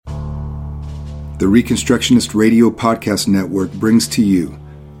the Reconstructionist Radio Podcast Network brings to you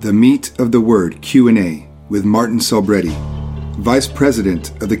the Meat of the Word Q&A with Martin Salbretti, Vice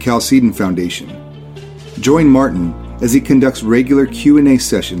President of the Chalcedon Foundation. Join Martin as he conducts regular Q&A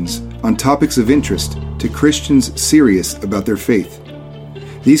sessions on topics of interest to Christians serious about their faith.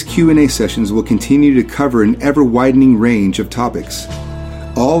 These Q&A sessions will continue to cover an ever-widening range of topics,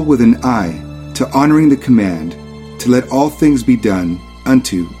 all with an eye to honoring the command to let all things be done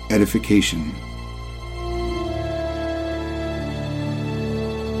unto edification.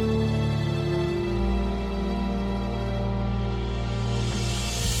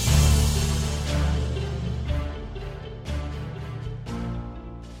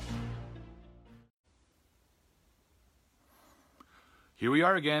 Here we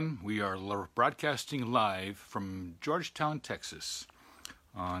are again. We are broadcasting live from Georgetown, Texas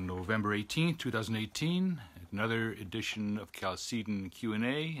on November 18, 2018. Another edition of Chalcedon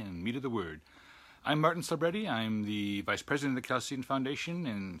Q&A and Meat of the Word. I'm Martin Salbretti. I'm the Vice President of the Chalcedon Foundation,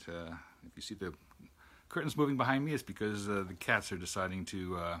 and if you see the curtains moving behind me, it's because the cats are deciding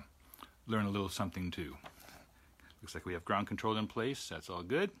to learn a little something too. Looks like we have ground control in place. That's all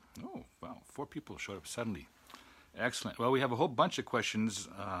good. Oh, wow, 4 people showed up suddenly. Excellent. Well, we have a whole bunch of questions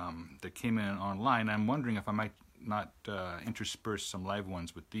that came in online. I'm wondering if I might not intersperse some live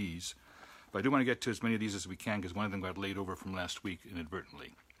ones with these. But I do want to get to as many of these as we can because one of them got laid over from last week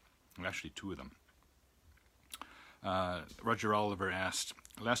inadvertently. Well, actually, 2 of them. Roger Oliver asked,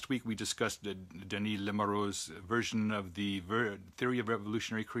 last week we discussed Denis Lemaraux's version of the theory of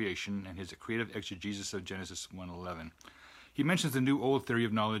evolutionary creation and his creative exegesis of Genesis 1:11. He mentions the new old theory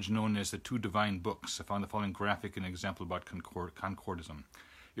of knowledge known as the 2 divine books. I found the following graphic and example about concordism.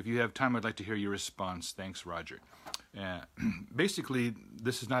 If you have time, I'd like to hear your response. Thanks, Roger. Basically,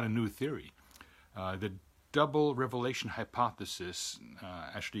 this is not a new theory. The double revelation hypothesis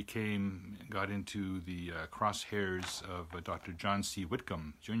actually got into the crosshairs of Dr. John C.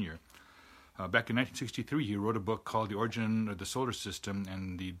 Whitcomb, Jr. Back in 1963, he wrote a book called The Origin of the Solar System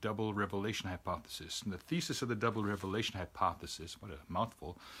and the Double Revelation Hypothesis. And the thesis of the Double Revelation Hypothesis, what a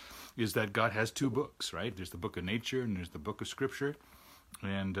mouthful, is that God has 2 books, right? There's the book of nature and there's the book of Scripture.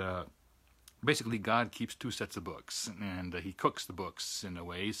 And basically, God keeps 2 sets of books, and he cooks the books in a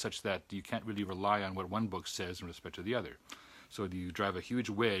way such that you can't really rely on what one book says in respect to the other. So you drive a huge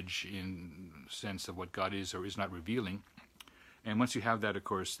wedge in the sense of what God is or is not revealing. And once you have that, of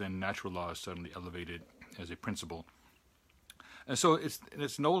course, then natural law is suddenly elevated as a principle. And so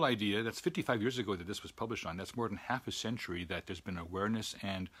it's an old idea. That's 55 years ago that this was published on. That's more than half a century that there's been awareness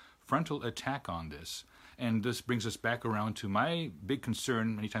and frontal attack on this. And this brings us back around to my big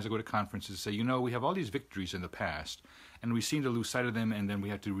concern many times I go to conferences, say, we have all these victories in the past, and we seem to lose sight of them, and then we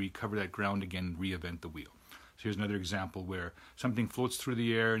have to recover that ground again and reinvent the wheel. So here's another example where something floats through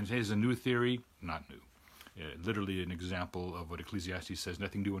the air and says, a new theory, not new. Literally an example of what Ecclesiastes says,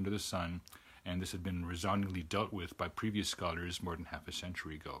 nothing new under the sun, and this had been resoundingly dealt with by previous scholars more than half a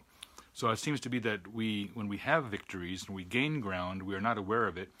century ago. So it seems to be that when we have victories and we gain ground, we are not aware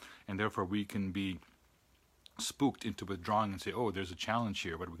of it, and therefore we can be spooked into withdrawing and say, oh, there's a challenge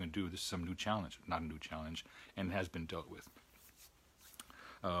here, what are we going to do? This is some new challenge. Not a new challenge, and it has been dealt with.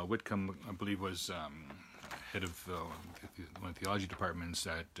 Whitcomb, I believe, was head of one of the theology departments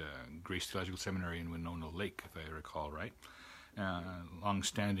at Grace Theological Seminary in Winona Lake, if I recall right.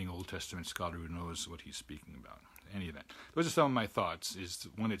 Long-standing Old Testament scholar who knows what he's speaking about. In any event, those are some of my thoughts. Is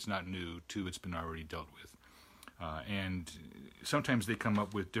 1, it's not new. 2, it's been already dealt with. And sometimes they come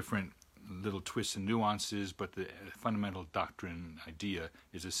up with different little twists and nuances, but the fundamental doctrine idea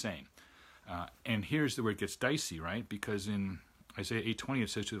is the same. And here's where it gets dicey, right? Because in Isaiah 8:20 it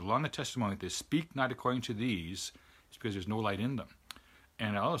says, to the law and the testimony, they speak not according to these, it's because there's no light in them.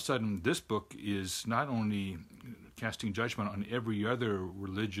 And all of a sudden, this book is not only casting judgment on every other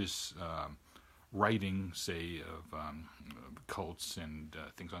religious writing, say, of cults and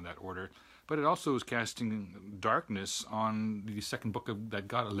things on that order, but it also is casting darkness on the second book that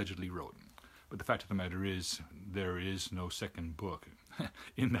God allegedly wrote. But the fact of the matter is, there is no second book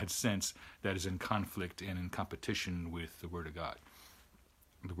in that sense that is in conflict and in competition with the Word of God.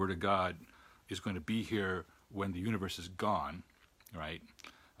 The Word of God is going to be here when the universe is gone, right?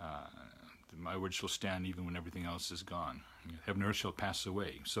 My word shall stand even when everything else is gone. Heaven and earth shall pass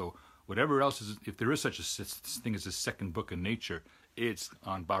away. So whatever else is, if there is such a thing as a second book of nature, it's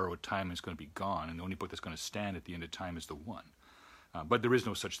on borrowed time and it's going to be gone. And the only book that's going to stand at the end of time is the one. But there is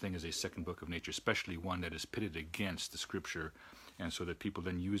no such thing as a second book of nature, especially one that is pitted against the Scripture, and so that people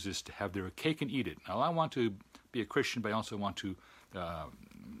then use this to have their cake and eat it. Now, I want to be a Christian, but I also want to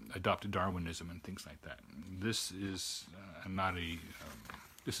adopt Darwinism and things like that. This is not a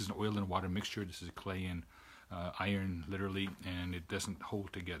this is an oil and water mixture. This is a clay and iron, literally, and it doesn't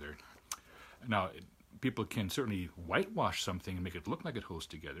hold together. Now, people can certainly whitewash something and make it look like it holds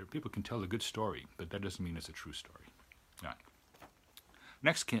together. People can tell a good story, but that doesn't mean it's a true story. Right.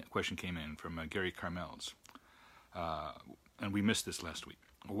 Next question came in from Gary Carmels, and we missed this last week.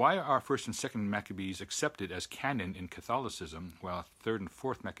 Why are 1st and 2nd Maccabees accepted as canon in Catholicism, while 3rd and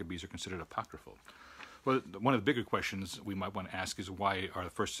 4th Maccabees are considered apocryphal? Well, one of the bigger questions we might want to ask is why are the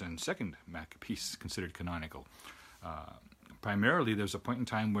 1st and 2nd Maccabees considered canonical? Primarily, there's a point in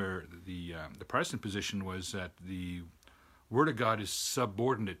time where the Protestant position was that the Word of God is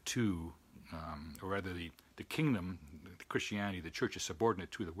subordinate to, or rather the kingdom, the Christianity, the church is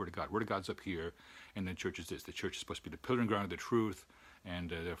subordinate to the Word of God. Word of God's up here, and the church is this. The church is supposed to be the pillar and ground of the truth, and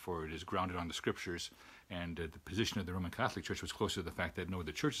therefore it is grounded on the Scriptures. And the position of the Roman Catholic Church was closer to the fact that, no,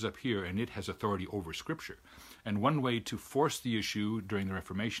 the church is up here, and it has authority over Scripture. And one way to force the issue during the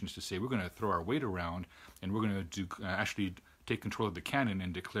Reformation is to say, we're going to throw our weight around, and we're going to actually take control of the canon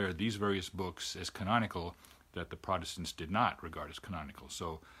and declare these various books as canonical that the Protestants did not regard as canonical.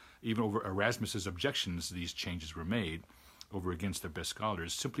 So even over Erasmus's objections, these changes were made over against their best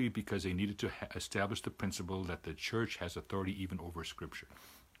scholars, simply because they needed to establish the principle that the church has authority even over Scripture.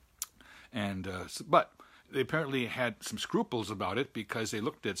 And but they apparently had some scruples about it, because they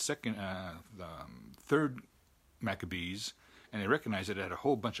looked at 3rd Maccabees, and they recognized that it had a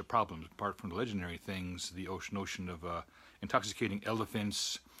whole bunch of problems, apart from the legendary things. The notion of intoxicating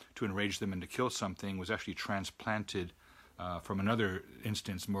elephants to enrage them and to kill something was actually transplanted from another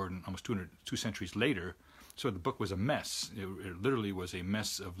instance more than almost 2 centuries later. So the book was a mess. It literally was a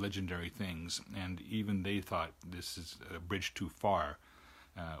mess of legendary things, and even they thought this is a bridge too far.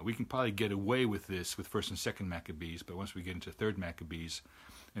 We can probably get away with this with 1st and 2nd Maccabees, but once we get into 3rd Maccabees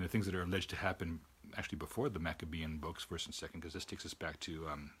and the things that are alleged to happen actually before the Maccabean books, 1st and 2nd, because this takes us back to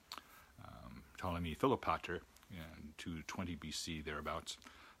Ptolemy Philopator, 220 BC, thereabouts,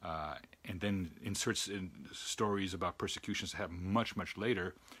 and then inserts in stories about persecutions that happened much, much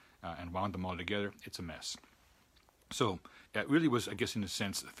later, and wound them all together. It's a mess. So it really was, I guess, in a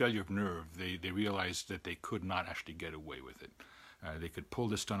sense, a failure of nerve. They realized that they could not actually get away with it. They could pull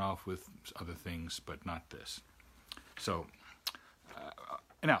this stuff off with other things, but not this. So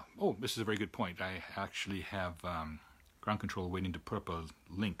now, this is a very good point. I actually have Ground Control waiting to put up a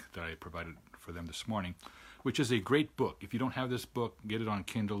link that I provided for them this morning, which is a great book. If you don't have this book, get it on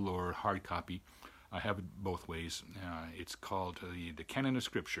Kindle or hard copy. I have it both ways. It's called The Canon of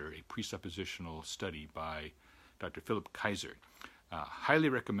Scripture, a Presuppositional Study by Dr. Philip Kaiser. Highly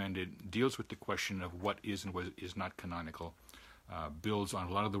recommended, deals with the question of what is and what is not canonical, builds on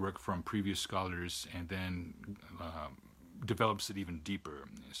a lot of the work from previous scholars, and then develops it even deeper.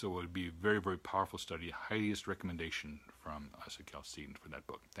 So it would be a very, very powerful study. Highest recommendation from us at Chalcedon for that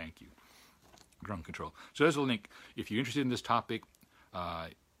book. Thank you. Ground Control. So there's a link. If you're interested in this topic,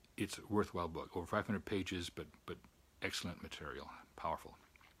 it's a worthwhile book. Over 500 pages, but excellent material. Powerful.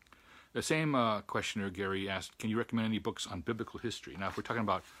 The same questioner, Gary, asked, can you recommend any books on biblical history? Now, if we're talking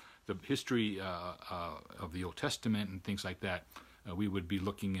about the history of the Old Testament and things like that, we would be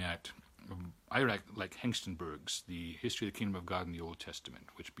looking at, I like Hengstenberg's The History of the Kingdom of God in the Old Testament,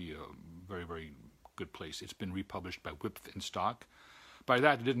 which would be a very, very good place. It's been republished by Wipf and Stock. By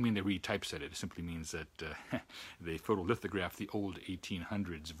that, it didn't mean they retypeset it. It simply means that they photolithographed the old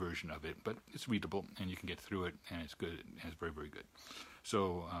 1800s version of it. But it's readable, and you can get through it, and it's good, and it's very, very good.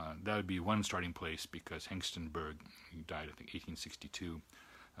 So that would be one starting place, because Hengstenberg, who died, I think, 1862,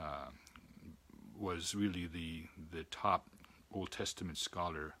 was really the top Old Testament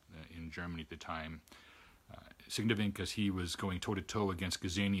scholar in Germany at the time. Significant because he was going toe-to-toe against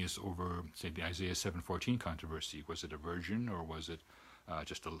Gesenius over, say, the Isaiah 7:14 controversy. Was it a virgin, or was it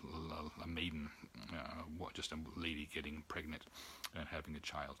just a maiden, just a lady getting pregnant and having a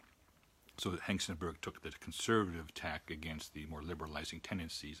child? So Hengstenberg took the conservative tack against the more liberalizing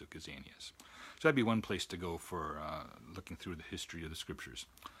tendencies of Gesenius. So that'd be one place to go for looking through the history of the Scriptures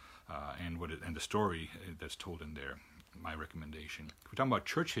and the story that's told in there. My recommendation. If we're talking about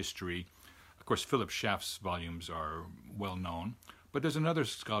church history, of course, Philip Schaff's volumes are well known, but there's another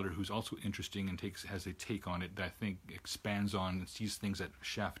scholar who's also interesting and has a take on it that I think expands on and sees things that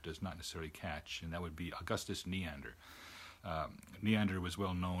Schaff does not necessarily catch, and that would be Augustus Neander. Neander was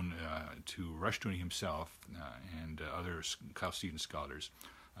well known to Rushdoony himself and other Chalcedon scholars.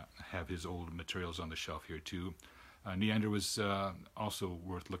 Have his old materials on the shelf here too. Neander was also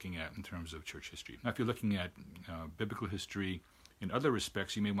worth looking at in terms of church history. Now, if you're looking at biblical history in other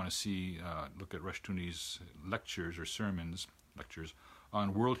respects, you may want to look at Rushdoony's lectures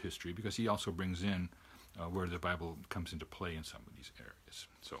on world history, because he also brings in where the Bible comes into play in some of these areas.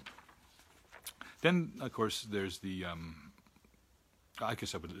 So then, of course, there's the, I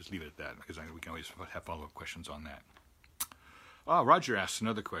guess I would just leave it at that, because we can always have follow-up questions on that. Roger asks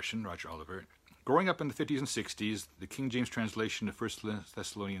another question, Roger Oliver. Growing up in the 50s and 60s, the King James translation of 1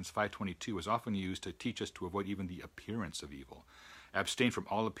 Thessalonians 5:22 was often used to teach us to avoid even the appearance of evil. Abstain from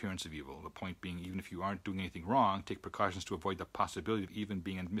all appearance of evil. The point being, even if you aren't doing anything wrong, take precautions to avoid the possibility of even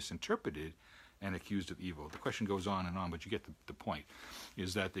being misinterpreted and accused of evil. The question goes on, but you get the point,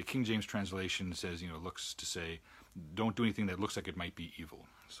 is that the King James translation says, looks to say, don't do anything that looks like it might be evil.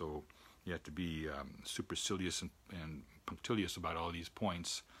 So you have to be supercilious and punctilious about all these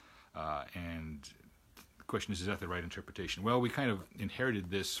points. And the question is that the right interpretation? Well, we kind of inherited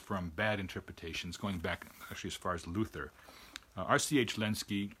this from bad interpretations, going back actually as far as Luther. R.C.H.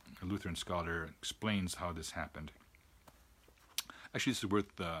 Lenski, a Lutheran scholar, explains how this happened. Actually, this is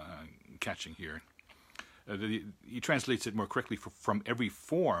worth catching here. He translates it more correctly from every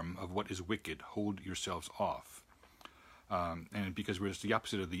form of what is wicked, hold yourselves off. And because it's the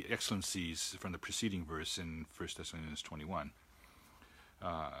opposite of the excellencies from the preceding verse in 1 Thessalonians 21.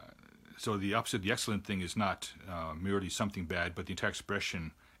 So the opposite of the excellent thing is not merely something bad, but the entire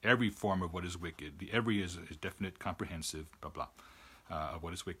expression, every form of what is wicked. The every is definite, comprehensive, blah, blah, of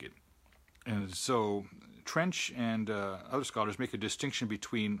what is wicked. And so Trench and other scholars make a distinction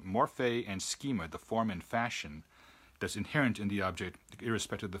between morphe and schema, the form and fashion that's inherent in the object,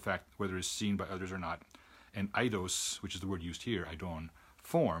 irrespective of the fact whether it's seen by others or not, and eidos, which is the word used here, eidon,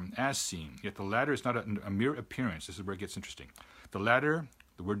 form, as seen. Yet the latter is not a mere appearance. This is where it gets interesting. The latter,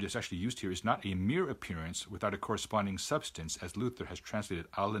 the word that's actually used here, is not a mere appearance without a corresponding substance, as Luther has translated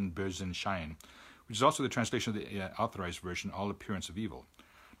allen bösen Schein, which is also the translation of the authorized version, all appearance of evil.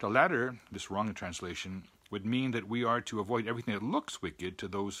 The latter, this wrong translation, would mean that we are to avoid everything that looks wicked to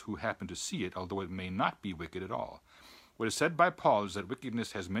those who happen to see it, although it may not be wicked at all. What is said by Paul is that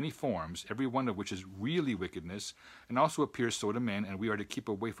wickedness has many forms, every one of which is really wickedness, and also appears so to men, and we are to keep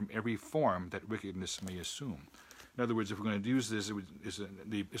away from every form that wickedness may assume. In other words, if we're going to use this,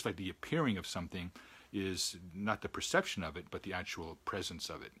 it's like the appearing of something is not the perception of it, but the actual presence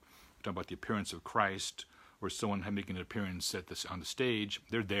of it. We're talking about the appearance of Christ, or someone making an appearance on the stage.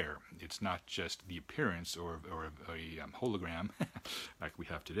 They're there. It's not just the appearance or a hologram like we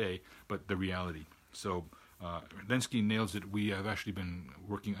have today, but the reality. So Lenski nails it. We have actually been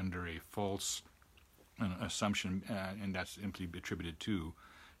working under a false assumption, and that's simply attributed to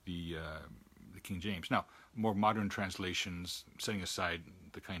the King James. Now, more modern translations, setting aside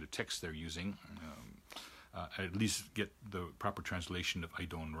the kind of text they're using, at least get the proper translation of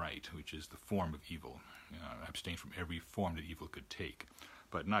eidon right, which is the form of evil. Abstain from every form that evil could take,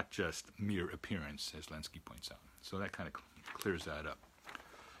 but not just mere appearance, as Lenski points out. So that kind of clears that up.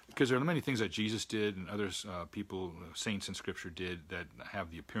 Because there are many things that Jesus did and others people, saints in Scripture did that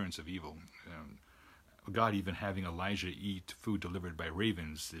have the appearance of evil. God even having Elijah eat food delivered by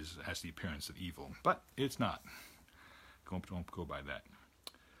ravens has the appearance of evil, but it's not. Don't go by that.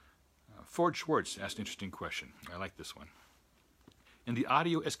 Ford Schwartz asked an interesting question. I like this one. In the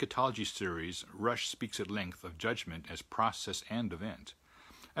audio eschatology series, Rush speaks at length of judgment as process and event.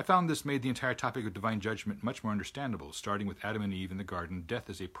 I found this made the entire topic of divine judgment much more understandable, starting with Adam and Eve in the garden, death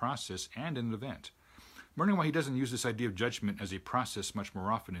as a process and an event. I'm wondering why he doesn't use this idea of judgment as a process much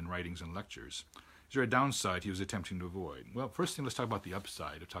more often in writings and lectures. Is there a downside he was attempting to avoid? Well, first thing, let's talk about the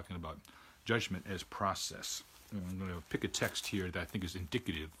upside of talking about judgment as process. I'm going to pick a text here that I think is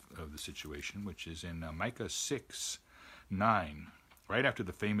indicative of the situation, which is in Micah 6:9. Right after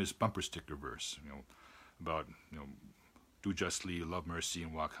the famous bumper sticker verse, about, do justly, love mercy,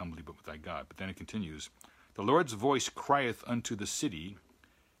 and walk humbly but with thy God. But then it continues, the Lord's voice crieth unto the city,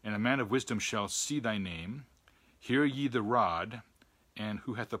 and a man of wisdom shall see thy name. Hear ye the rod, and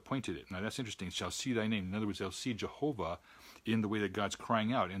who hath appointed it? Now that's interesting, shall see thy name. In other words, they'll see Jehovah in the way that God's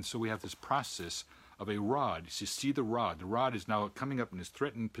crying out. And so we have this process of a rod. You see the rod. The rod is now coming up in this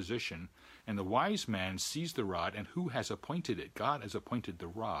threatened position, and the wise man sees the rod, and who has appointed it? God has appointed the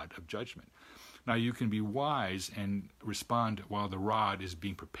rod of judgment. Now you can be wise and respond while the rod is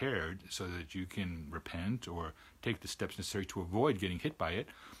being prepared so that you can repent or take the steps necessary to avoid getting hit by it,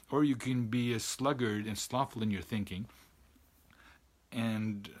 or you can be a sluggard and slothful in your thinking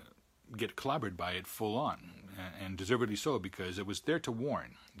and get clobbered by it full on, and deservedly so, because it was there to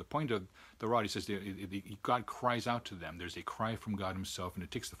warn. The point of the rod, he says, God cries out to them. There's a cry from God himself, and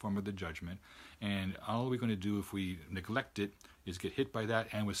it takes the form of the judgment. And all we're going to do if we neglect it is get hit by that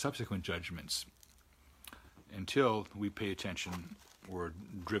and with subsequent judgments until we pay attention or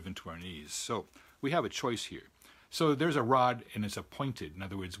driven to our knees. So we have a choice here. So there's a rod, and it's appointed. In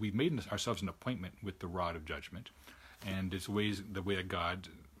other words, we've made ourselves an appointment with the rod of judgment, and it's the way that God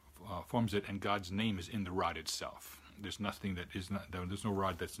forms it, and God's name is in the rod itself. There's nothing that is not. There's no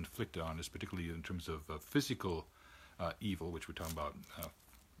rod that's inflicted on us, particularly in terms of physical evil, which we're talking about,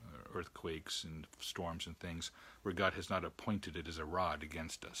 earthquakes and storms and things, where God has not appointed it as a rod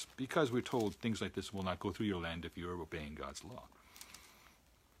against us, because we're told things like this will not go through your land if you are obeying God's law.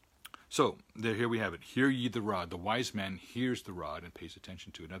 So here we have it. Hear ye the rod. The wise man hears the rod and pays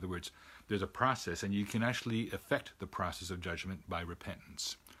attention to it. In other words, there's a process, and you can actually affect the process of judgment by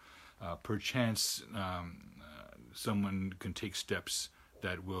repentance. Perchance, someone can take steps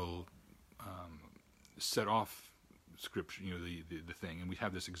that will set off Scripture, the thing. And we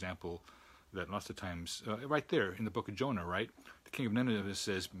have this example that lots of times, right there in the book of Jonah, right? The king of Nineveh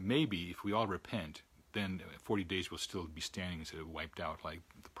says, maybe if we all repent, then 40 days will still be standing instead of wiped out, like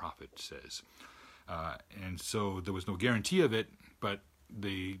the prophet says. And so there was no guarantee of it, but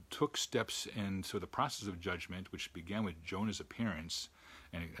they took steps, and so the process of judgment, which began with Jonah's appearance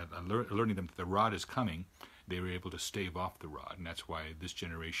and alerting them that the rod is coming, they were able to stave off the rod. And that's why this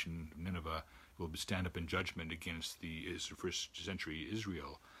generation, Nineveh, will stand up in judgment against the first century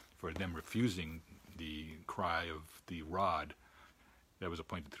Israel for them refusing the cry of the rod that was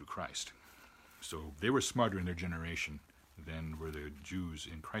appointed through Christ. So they were smarter in their generation than were the Jews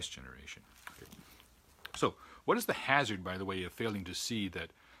in Christ's generation. Okay. So what is the hazard, by the way, of failing to see that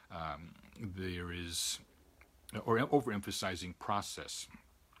there is, or overemphasizing process?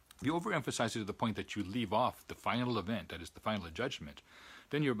 If you overemphasize it to the point that you leave off the final event, that is the final judgment,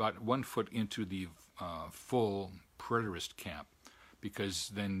 then you're about 1 foot into the full preterist camp,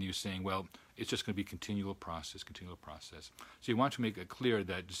 because then you're saying, well, it's just going to be continual process. So you want to make it clear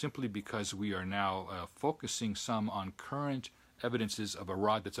that simply because we are now focusing some on current evidences of a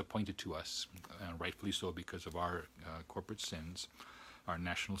rod that's appointed to us, and rightfully so because of our corporate sins, our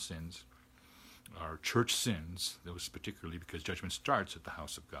national sins, our church sins, those particularly because judgment starts at the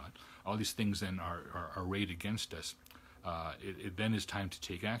house of God. All these things then are arrayed against us. It then is time to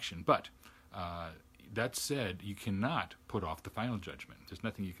take action. But that said, you cannot put off the final judgment. There's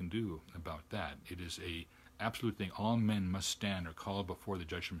nothing you can do about that. It is a absolute thing. All men must stand or call before the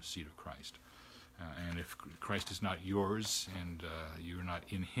judgment seat of Christ. And if Christ is not yours and you're not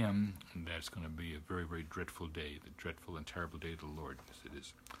in him, that's going to be a very, very dreadful day, the dreadful and terrible day of the Lord, as it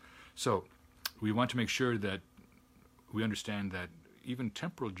is. So we want to make sure that we understand that even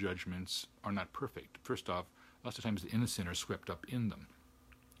temporal judgments are not perfect. First off, lots of times the innocent are swept up in them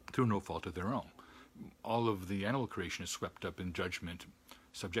through no fault of their own. All of the animal creation is swept up in judgment,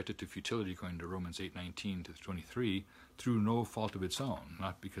 subjected to futility, according to Romans 8:19 to 23, through no fault of its own,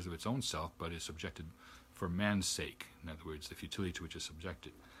 not because of its own self, but is subjected for man's sake. In other words, the futility to which is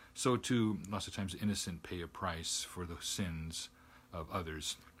subjected. So too, lots of times the innocent pay a price for the sins of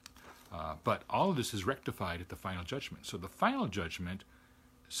others. But all of this is rectified at the final judgment. So the final judgment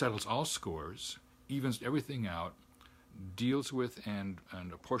settles all scores, evens everything out, deals with and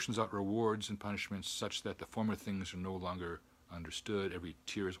apportions out rewards and punishments such that the former things are no longer understood, every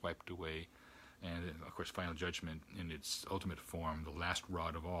tear is wiped away, and of course final judgment in its ultimate form, the last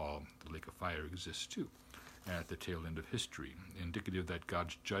rod of all, the lake of fire, exists too at the tail end of history, indicative that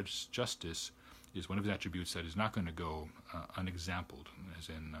God's justice is one of his attributes that is not going to go unexampled, as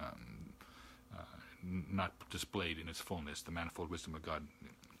in not displayed in its fullness, the manifold wisdom of God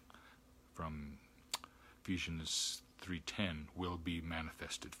from Ephesians 3:10 will be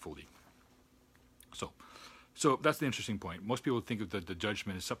manifested fully. So that's the interesting point. Most people think of the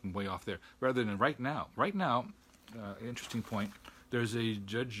judgment as something way off there, rather than right now. Right now, interesting point, there's a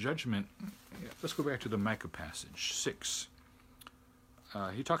judgment. Let's go back to the Micah passage, 6.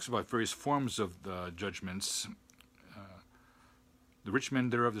 He talks about various forms of the judgments. The rich men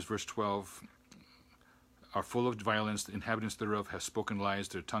thereof, this verse 12, are full of violence, the inhabitants thereof have spoken lies,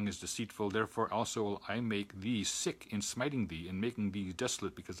 their tongue is deceitful, therefore also will I make thee sick in smiting thee, and making thee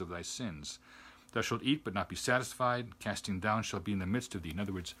desolate because of thy sins. Thou shalt eat, but not be satisfied, casting down shall be in the midst of thee. In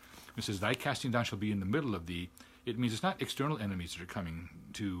other words, when it says, thy casting down shall be in the middle of thee, it means it's not external enemies that are coming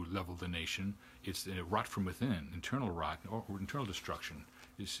to level the nation, it's rot from within, internal rot, or internal destruction.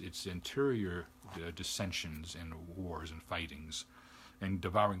 It's interior dissensions and wars and fightings, and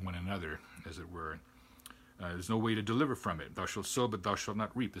devouring one another, as it were. There's no way to deliver from it. Thou shalt sow, but thou shalt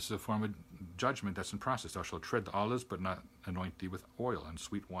not reap. This is a form of judgment that's in process. Thou shalt tread the olives, but not anoint thee with oil, and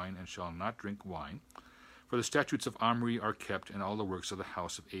sweet wine, and shall not drink wine. For the statutes of Omri are kept, and all the works of the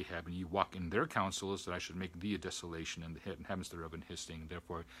house of Ahab, and ye walk in their counsels, that I should make thee a desolation, and the inhabitants thereof in hissing.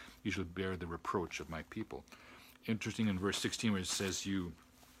 Therefore you shall bear the reproach of my people. Interesting in verse 16 where it says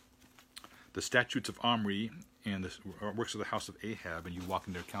the statutes of Omri and the works of the house of Ahab, and you walk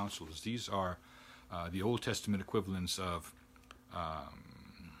in their counsels. These are the Old Testament equivalents of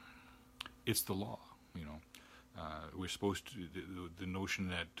it's the law. We're supposed to, the notion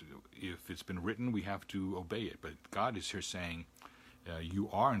that if it's been written, we have to obey it. But God is here saying, you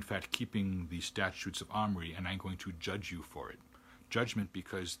are in fact keeping the statutes of Omri, and I'm going to judge you for it. Judgment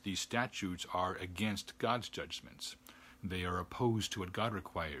because these statutes are against God's judgments. They are opposed to what God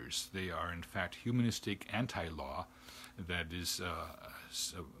requires. They are in fact humanistic anti-law, that is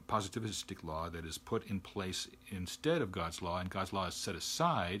a positivistic law that is put in place instead of God's law, and God's law is set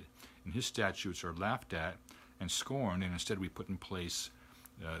aside, and his statutes are laughed at and scorned, and instead we put in place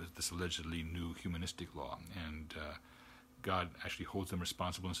this allegedly new humanistic law. And God actually holds them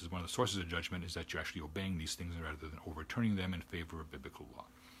responsible, and says one of the sources of judgment is that you're actually obeying these things rather than overturning them in favor of biblical law.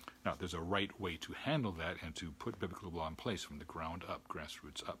 Now, there's a right way to handle that and to put biblical law in place from the ground up,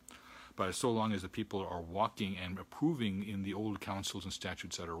 grassroots up. But so long as the people are walking and approving in the old counsels and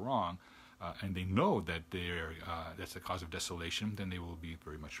statutes that are wrong, and they know that that's the cause of desolation, then they will be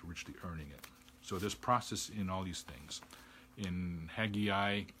very much richly earning it. So there's process in all these things. In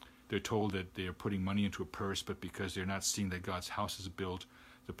Haggai, they're told that they are putting money into a purse, but because they're not seeing that God's house is built,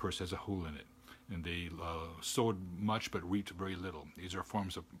 the purse has a hole in it. And they sowed much but reaped very little. These are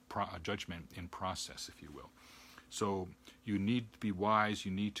forms of judgment in process, if you will. So you need to be wise.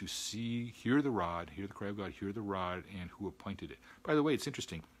 You need to hear the rod, hear the cry of God, hear the rod, and who appointed it. By the way, it's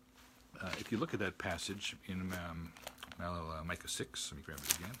interesting. If you look at that passage in Micah 6, let me grab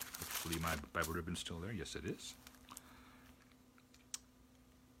it again. Hopefully my Bible ribbon's still there. Yes, it is.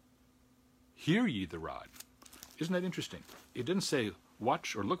 Hear ye the rod. Isn't that interesting? It didn't say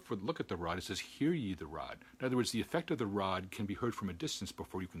watch or look at the rod. It says hear ye the rod. In other words, the effect of the rod can be heard from a distance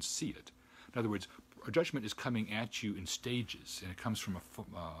before you can see it. In other words, a judgment is coming at you in stages, and it comes from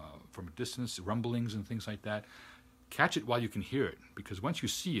a distance, rumblings and things like that. Catch it while you can hear it, because once you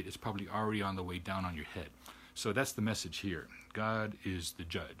see it, it's probably already on the way down on your head. So that's the message here. God is the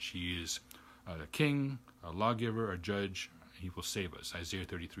judge. He is a king, a lawgiver, a judge. He will save us. Isaiah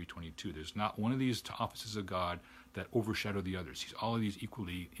 33:22. There's not one of these offices of God that overshadow the others. He's all of these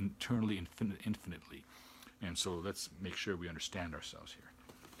equally, eternally, infinitely. And so let's make sure we understand ourselves here.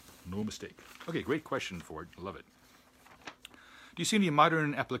 No mistake. Okay, great question, Ford. Love it. Do you see any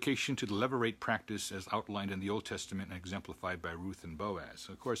modern application to the levirate practice as outlined in the Old Testament and exemplified by Ruth and Boaz?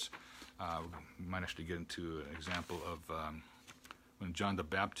 Of course, we might actually get into an example of when John the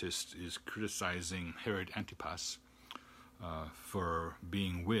Baptist is criticizing Herod Antipas for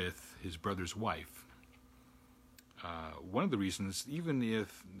being with his brother's wife. One of the reasons, even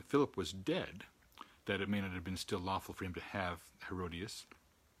if Philip was dead, that it may not have been still lawful for him to have Herodias,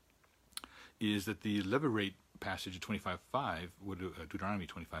 is that the levirate passage of 25:5 Deuteronomy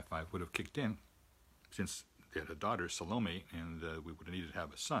 25:5 would have kicked in, since they had a daughter, Salome, and we would have needed to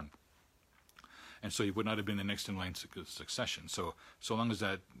have a son. And so he would not have been the next in line succession. So long as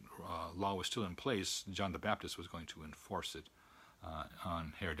that law was still in place, John the Baptist was going to enforce it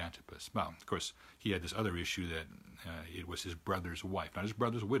on Herod Antipas. Well, of course, he had this other issue that it was his brother's wife, not his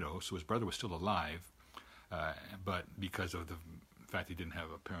brother's widow, so his brother was still alive, but because of the fact he didn't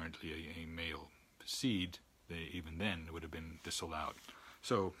have apparently a male seed, even then it would have been disallowed.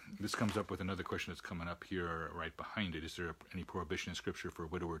 So this comes up with another question that's coming up here right behind it. Is there any prohibition in Scripture for a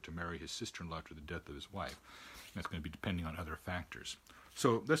widower to marry his sister-in-law after the death of his wife? And that's going to be depending on other factors.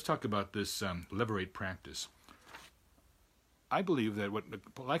 So let's talk about this levirate practice. I believe that what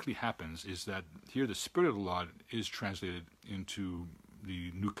likely happens is that here the spirit of the law is translated into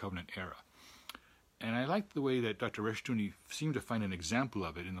the New Covenant era. And I like the way that Dr. Rushdoony seemed to find an example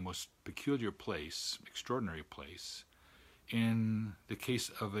of it in the most peculiar place, extraordinary place, in the case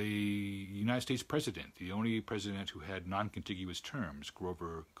of a United States president, the only president who had non-contiguous terms,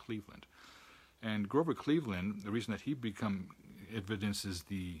 Grover Cleveland. And Grover Cleveland, the reason that he evidences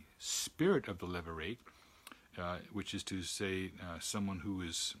the spirit of the levirate, which is to say someone who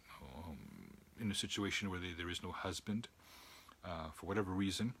is in a situation where there is no husband, for whatever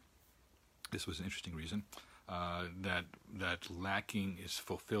reason. This was an interesting reason, that lacking is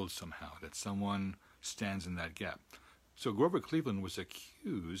fulfilled somehow, that someone stands in that gap. So Grover Cleveland was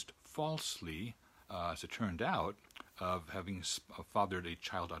accused falsely, as it turned out, of having fathered a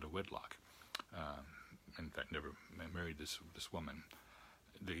child out of wedlock. In fact, never married this woman.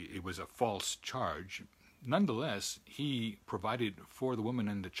 It was a false charge. Nonetheless, he provided for the woman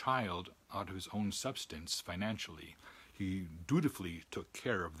and the child out of his own substance financially. He dutifully took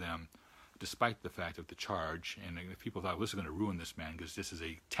care of them, despite the fact of the charge. And if people thought, well, this is going to ruin this man, because this is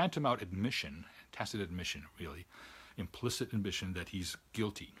a tantamount admission, tacit admission, really, implicit admission that he's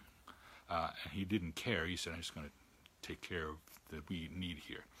guilty. And he didn't care. He said, I'm just going to take care of the we need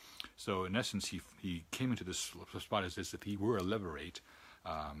here. So in essence, he came into this spot as if he were a levirate,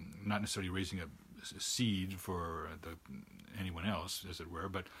 not necessarily raising a seed for anyone else, as it were,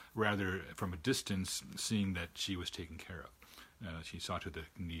 but rather from a distance seeing that she was taken care of. She saw to the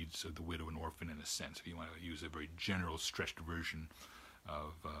needs of the widow and orphan in a sense, if you want to use a very general, stretched version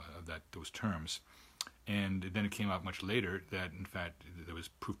of those terms. And then it came out much later that, in fact, there was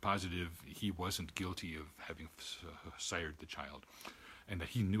proof positive he wasn't guilty of having sired the child, and that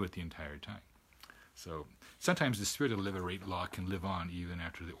he knew it the entire time. So sometimes the spirit of the levirate law can live on even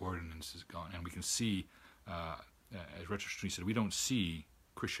after the ordinance is gone. And we can see, as Richard Street said, we don't see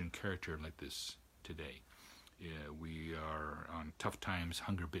Christian character like this today. We are on tough times,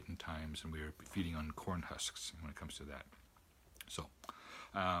 hunger-bitten times, and we are feeding on corn husks when it comes to that. So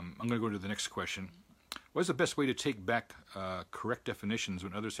I'm going to go to the next question. What is the best way to take back correct definitions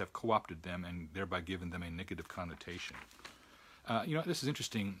when others have co-opted them and thereby given them a negative connotation? This is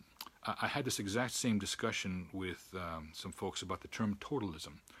interesting. I had this exact same discussion with some folks about the term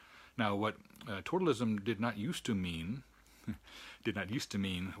totalism. Now, what totalism did not used to mean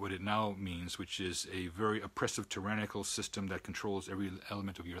what it now means, which is a very oppressive, tyrannical system that controls every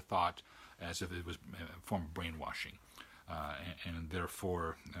element of your thought as if it was a form of brainwashing. And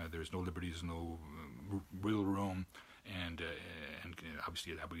therefore, there's no liberties, no real room, and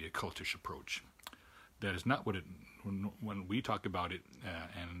obviously that would be a cultish approach. That is not what it, when we talk about it,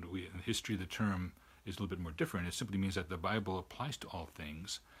 and in history the term is a little bit more different. It simply means that the Bible applies to all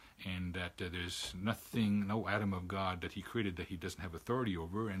things, and that there's no atom of God that he created that he doesn't have authority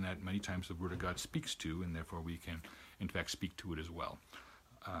over, and that many times the Word of God speaks to, and therefore we can, in fact, speak to it as well.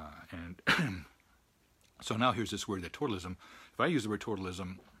 So now here's this word, that totalism. If I use the word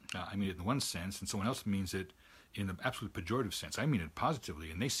totalism, I mean it in one sense, and someone else means it in the absolute pejorative sense. I mean it positively,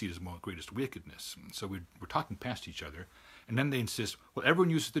 and they see it as the greatest wickedness. So we're talking past each other, and then they insist, well,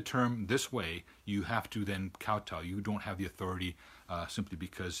 everyone uses the term this way, you have to then kowtow. You don't have the authority simply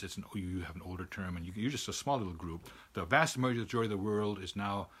because you have an older term, and you're just a small little group. The vast majority of the world is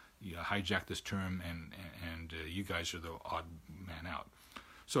now hijacked this term, and you guys are the odd man out.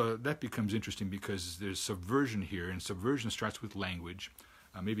 So that becomes interesting because there's subversion here, and subversion starts with language.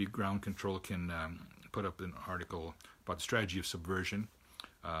 Maybe Ground Control can put up an article about the strategy of subversion.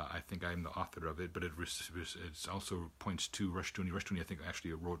 I think I'm the author of it, but it also points to Rushdoony. Rushdoony, I think,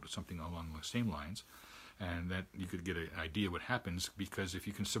 actually wrote something along the same lines, and that you could get an idea what happens, because if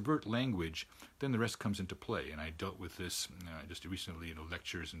you can subvert language, then the rest comes into play. And I dealt with this just recently in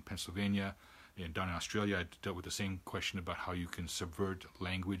lectures in Pennsylvania. Down in Australia, I dealt with the same question about how you can subvert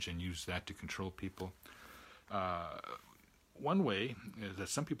language and use that to control people. One way that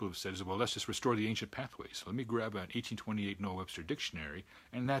some people have said is, well, let's just restore the ancient pathways. So let me grab an 1828 Noah Webster dictionary,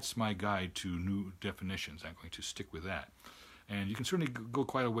 and that's my guide to new definitions. I'm going to stick with that. And you can certainly go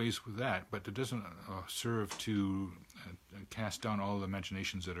quite a ways with that, but it doesn't serve to cast down all the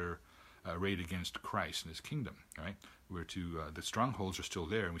imaginations that are arrayed against Christ and his kingdom, right? Where the strongholds are still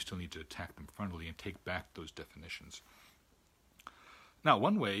there, and we still need to attack them frontally and take back those definitions. Now,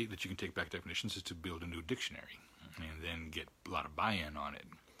 one way that you can take back definitions is to build a new dictionary and then get a lot of buy-in on it.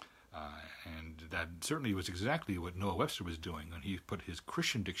 And that certainly was exactly what Noah Webster was doing when he put his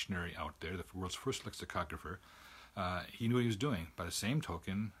Christian dictionary out there, the world's first lexicographer. He knew what he was doing. By the same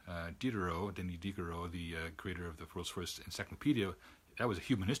token, Denis Diderot, the creator of the world's first encyclopedia, that was a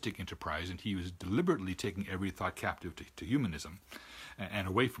humanistic enterprise, and he was deliberately taking every thought captive to humanism and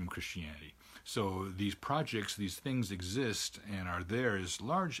away from Christianity. So these projects, these things exist and are there as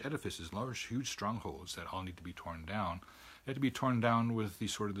large edifices, large, huge strongholds that all need to be torn down. They have to be torn down with the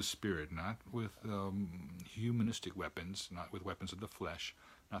sword of the Spirit, not with humanistic weapons, not with weapons of the flesh,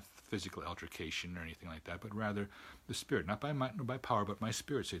 not physical altercation or anything like that, but rather the Spirit, not by might nor by power, but by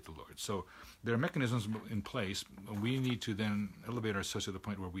Spirit, saith the Lord. So there are mechanisms in place. We need to then elevate ourselves to the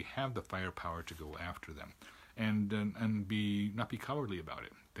point where we have the firepower to go after them, and not be cowardly about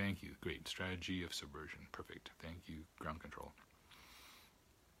it. Thank you. Great strategy of subversion. Perfect. Thank you, Ground Control.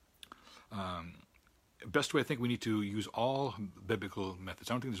 Best way, I think we need to use all biblical methods.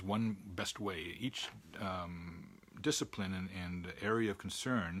 I don't think there's one best way. Each discipline and area of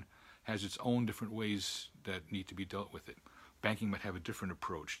concern has its own different ways that need to be dealt with it. Banking might have a different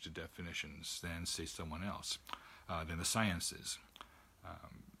approach to definitions than, say, someone else, than the sciences.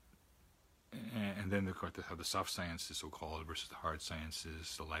 And then, of course, they have the soft sciences, so-called, versus the hard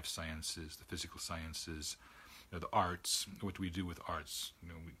sciences, the life sciences, the physical sciences, the arts. What do we do with arts?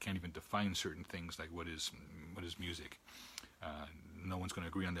 We can't even define certain things like what is music. No one's going to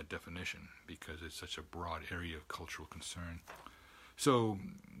agree on that definition because it's such a broad area of cultural concern. So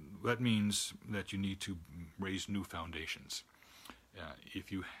that means that you need to raise new foundations.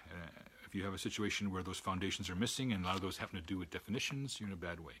 If you have a situation where those foundations are missing, and a lot of those happen to do with definitions, you're in a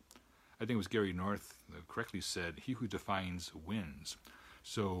bad way. I think it was Gary North correctly said, "He who defines wins."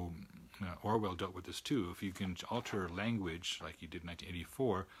 So Orwell dealt with this too. If you can alter language like he did in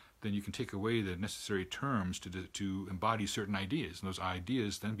 1984, then you can take away the necessary terms to embody certain ideas. And those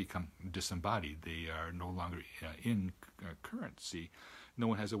ideas then become disembodied. They are no longer in currency. No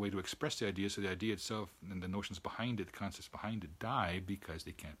one has a way to express the idea, so the idea itself and the notions behind it, the concepts behind it, die because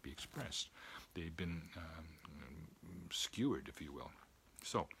they can't be expressed. They've been skewered, if you will.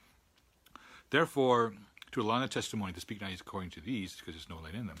 So, therefore, to allow the testimony to speak not according to these, because there's no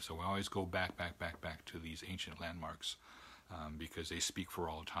light in them. So we always go back to these ancient landmarks, because they speak for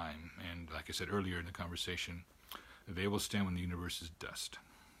all time. And like I said earlier in the conversation, they will stand when the universe is dust,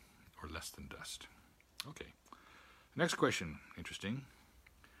 or less than dust. Okay. Next question, interesting.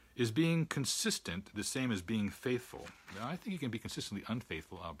 Is being consistent the same as being faithful? Now, I think you can be consistently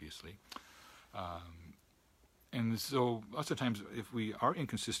unfaithful, obviously. And so lots of times if we are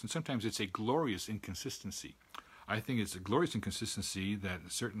inconsistent, sometimes it's a glorious inconsistency. I think it's a glorious inconsistency that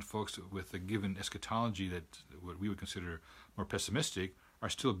certain folks with a given eschatology that what we would consider more pessimistic are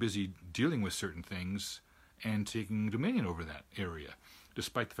still busy dealing with certain things and taking dominion over that area,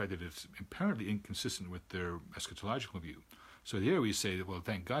 despite the fact that it's apparently inconsistent with their eschatological view. So here we say that, well,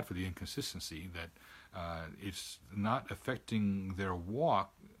 thank God for the inconsistency, that it's not affecting their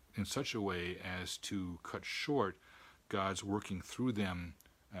walk in such a way as to cut short God's working through them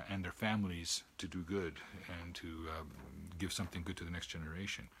and their families to do good and to give something good to the next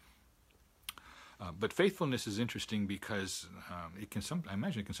generation. But faithfulness is interesting because I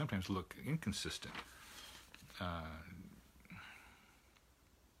imagine it can sometimes look inconsistent.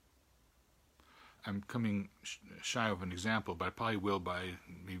 I'm coming shy of an example, but I probably will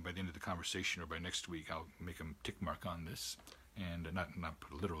maybe by the end of the conversation or by next week. I'll make a tick mark on this. And not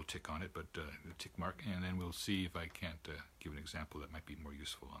put a literal tick on it, but a tick mark, and then we'll see if I can't give an example that might be more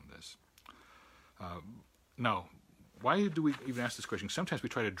useful on this. Now, why do we even ask this question? Sometimes we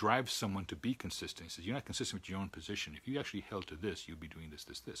try to drive someone to be consistent. He says, you're not consistent with your own position. If you actually held to this, you'd be doing this,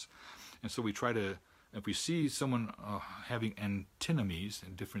 this, this. And so we try to, if we see someone having antinomies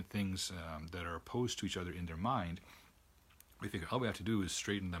and different things that are opposed to each other in their mind, we figure all we have to do is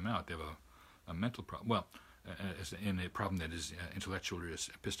straighten them out. They have a mental problem. Well, in a problem that is intellectual or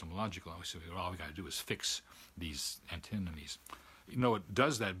epistemological, we say, well, all we got to do is fix these antinomies. You know, what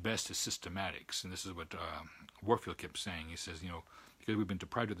does that best is systematics, and this is what Warfield kept saying. He says, because we've been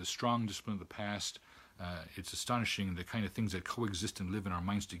deprived of the strong discipline of the past, it's astonishing the kind of things that coexist and live in our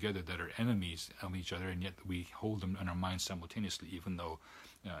minds together that are enemies of each other, and yet we hold them in our minds simultaneously, even though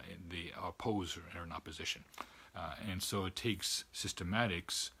they oppose or are in opposition. And so it takes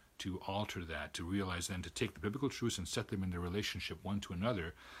systematics to alter that, to realize then to take the biblical truths and set them in their relationship one to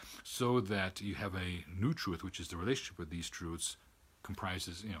another, so that you have a new truth, which is the relationship with these truths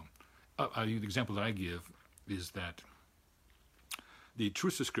comprises, the example that I give is that the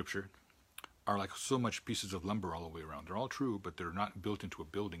truths of Scripture are like so much pieces of lumber all the way around. They're all true, but they're not built into a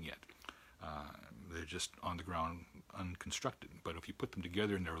building yet. They're just on the ground, unconstructed. But if you put them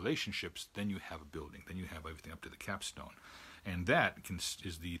together in their relationships, then you have a building. Then you have everything up to the capstone. And that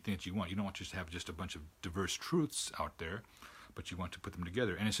is the thing that you want. You don't want just to have just a bunch of diverse truths out there, but you want to put them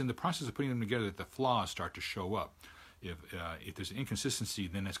together. And it's in the process of putting them together that the flaws start to show up. If there's an inconsistency,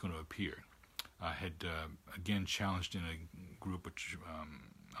 then that's going to appear. I had, again, challenged in a group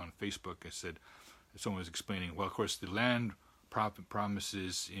on Facebook. I said, someone was explaining, well, of course, the land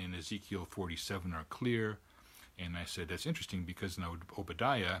promises in Ezekiel 47 are clear. And I said, that's interesting because in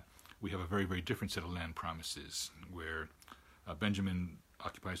Obadiah, we have a very, very different set of land promises where Benjamin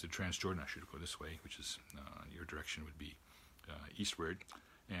occupies the Transjordan, I should go this way, which is your direction would be eastward.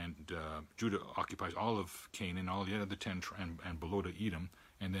 And Judah occupies all of Canaan, all the other 10, and below to Edom.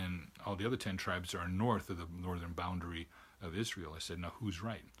 And then all the other 10 tribes are north of the northern boundary of Israel. I said, now who's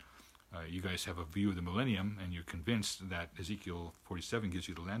right? You guys have a view of the millennium, and you're convinced that Ezekiel 47 gives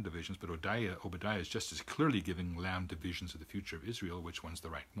you the land divisions, but Obadiah is just as clearly giving land divisions of the future of Israel. Which one's the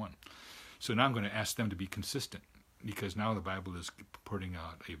right one? So now I'm going to ask them to be consistent, because now the Bible is putting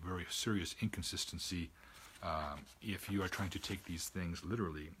out a very serious inconsistency if you are trying to take these things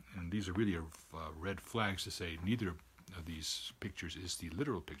literally. And these are really red flags to say neither of these pictures is the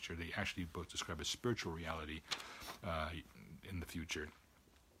literal picture. They actually both describe a spiritual reality in the future,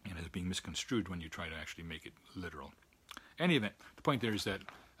 and is being misconstrued when you try to actually make it literal. In any event, the point there is that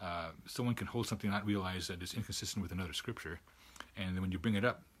someone can hold something and not realize that it's inconsistent with another scripture, and then when you bring it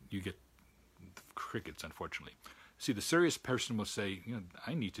up, you get crickets, unfortunately. See, the serious person will say,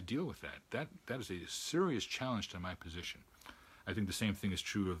 I need to deal with that. That is a serious challenge to my position. I think the same thing is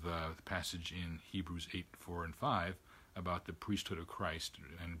true of the passage in Hebrews 8:4 and 5 about the priesthood of Christ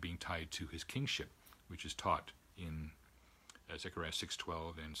and being tied to his kingship, which is taught in Zechariah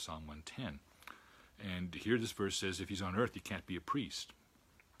 6:12 and Psalm 110. And here this verse says if he's on earth, he can't be a priest.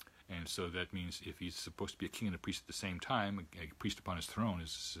 And so that means if he's supposed to be a king and a priest at the same time, a priest upon his throne,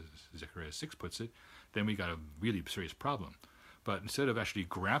 as Zechariah 6 puts it, then we got a really serious problem. But instead of actually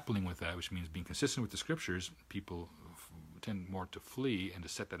grappling with that, which means being consistent with the scriptures, people tend more to flee and to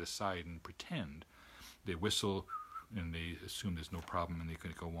set that aside and pretend. They whistle and they assume there's no problem and they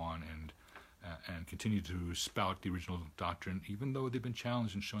can go on and continue to spout the original doctrine, even though they've been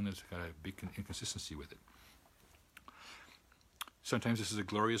challenged and shown that it's got a big inconsistency with it. Sometimes this is a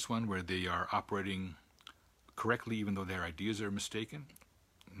glorious one where they are operating correctly even though their ideas are mistaken,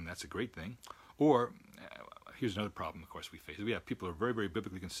 and that's a great thing. Or, here's another problem, of course, we face. We have people who are very, very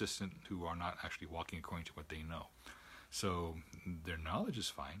biblically consistent who are not actually walking according to what they know. So their knowledge is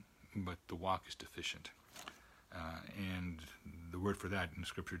fine, but the walk is deficient. And the word for that in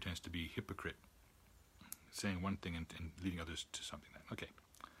Scripture tends to be hypocrite, saying one thing and leading others to something else. Okay.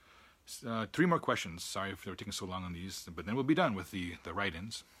 3 more questions. Sorry if they were taking so long on these, but then we'll be done with the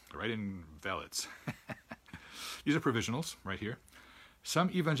write-ins, the write-in ballots. These are provisionals right here. Some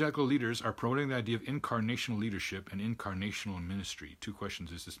evangelical leaders are promoting the idea of incarnational leadership and incarnational ministry. 2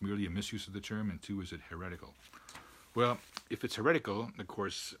 questions. Is this merely a misuse of the term? And 2, is it heretical? Well, if it's heretical, of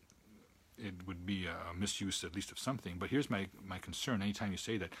course, it would be a misuse at least of something. But here's my concern. Anytime you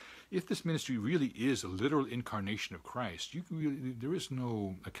say that, if this ministry really is a literal incarnation of Christ, there is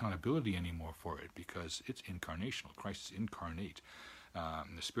no accountability anymore for it because it's incarnational. Christ is incarnate.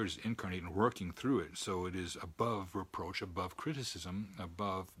 The Spirit is incarnate and working through it. So it is above reproach, above criticism,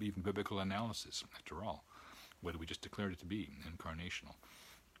 above even biblical analysis, after all. What we just declared it to be, incarnational.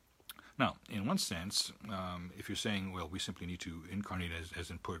 Now, in one sense, if you're saying, well, we simply need to incarnate as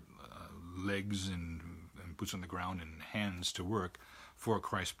in put legs and boots on the ground and hands to work for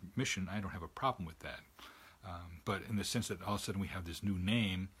Christ's mission, I don't have a problem with that. But in the sense that all of a sudden we have this new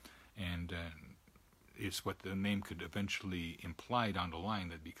name, and it's what the name could eventually imply down the line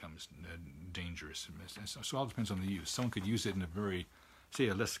that becomes dangerous. So it all depends on the use. Someone could use it in a very, say,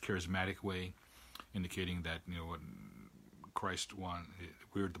 a less charismatic way, indicating that, what Christ wants,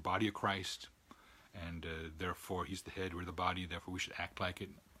 we're the body of Christ, and therefore he's the head, we're the body, therefore we should act like it.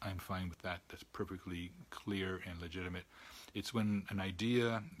 I'm fine with that. That's perfectly clear and legitimate. It's when an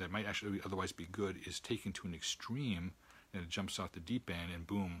idea that might actually otherwise be good is taken to an extreme and it jumps off the deep end, and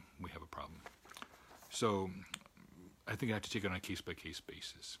boom, we have a problem. So I think I have to take it on a case-by-case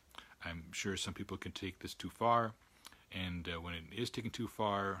basis. I'm sure some people can take this too far, and when it is taken too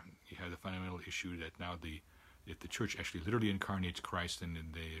far, you have the fundamental issue that now if the church actually literally incarnates Christ, then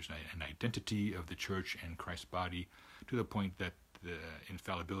there's an identity of the church and Christ's body to the point that the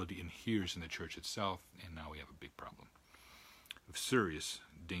infallibility inheres in the church itself, and now we have a big problem, a serious,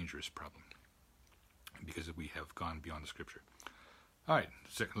 dangerous problem, because we have gone beyond the Scripture. All right,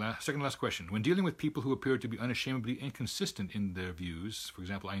 second last question. When dealing with people who appear to be unashamedly inconsistent in their views, for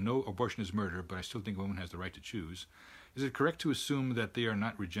example, I know abortion is murder, but I still think a woman has the right to choose, is it correct to assume that they are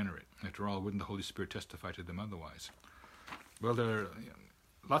not regenerate? After all, wouldn't the Holy Spirit testify to them otherwise? Well, there are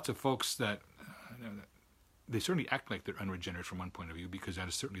lots of folks that they certainly act like they're unregenerate from one point of view, because that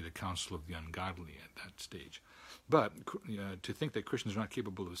is certainly the counsel of the ungodly at that stage. But to think that Christians are not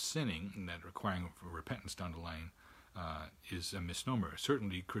capable of sinning, and that requiring repentance down the line, is a misnomer.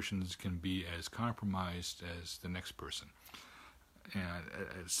 Certainly Christians can be as compromised as the next person. And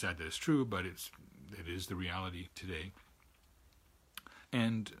it's sad that it's true, but it is the reality today.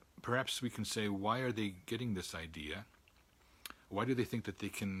 And perhaps we can say, why are they getting this idea? Why do they think that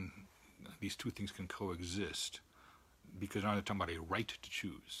these two things can coexist? Because now they're talking about a right to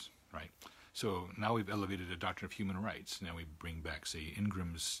choose, right? So now we've elevated a doctrine of human rights. Now we bring back, say,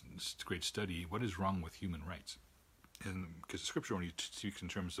 Ingram's great study, what is wrong with human rights? And because the Scripture only speaks in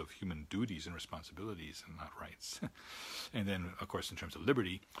terms of human duties and responsibilities and not rights. And then, of course, in terms of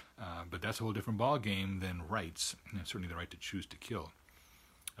liberty, but that's a whole different ballgame than rights, and certainly the right to choose to kill.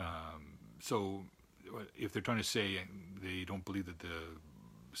 So if they're trying to say they don't believe that the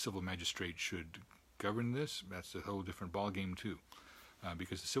civil magistrate should govern this, that's a whole different ballgame too.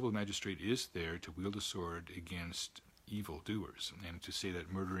 Because the civil magistrate is there to wield a sword against evildoers, and to say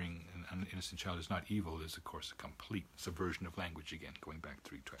that murdering an innocent child is not evil is, of course, a complete subversion of language again, going back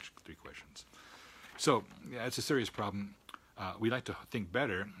three questions. So, yeah, it's a serious problem. We like to think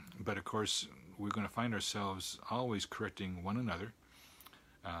better, but of course, we're going to find ourselves always correcting one another,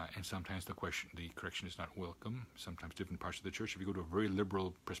 And sometimes the correction is not welcome. Sometimes different parts of the church. If you go to a very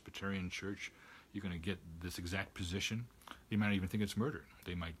liberal Presbyterian church, you're going to get this exact position. They might not even think it's murder.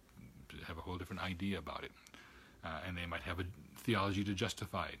 They might have a whole different idea about it. And they might have a theology to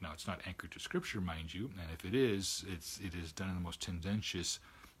justify it. Now, it's not anchored to Scripture, mind you, and if it is, it is done in the most tendentious,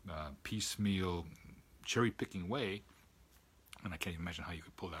 piecemeal, cherry-picking way, and I can't even imagine how you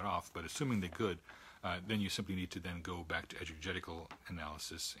could pull that off, but assuming they could, then you simply need to then go back to exegetical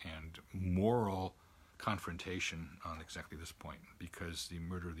analysis and moral confrontation on exactly this point, because the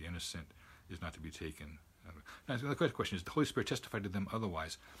murder of the innocent is not to be taken. Now, the question is, the Holy Spirit testified to them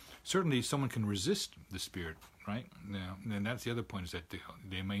otherwise. Certainly, someone can resist the Spirit, right? Now, and that's the other point, is that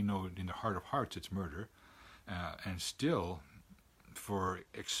they may know in their heart of hearts it's murder, and still, for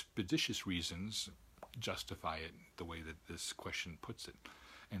expeditious reasons, justify it the way that this question puts it.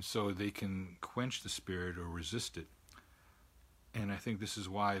 And so they can quench the Spirit or resist it. And I think this is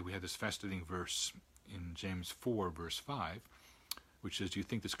why we have this fascinating verse in James 4, verse 5, which says, do you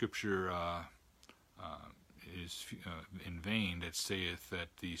think the Scripture is in vain that saith that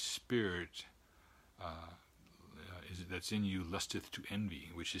the Spirit that's in you lusteth to envy,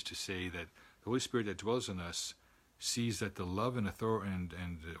 which is to say that the Holy Spirit that dwells in us sees that the love and authority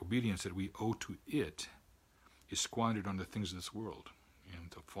and obedience that we owe to it is squandered on the things of this world and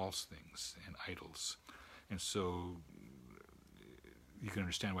to false things and idols. And so you can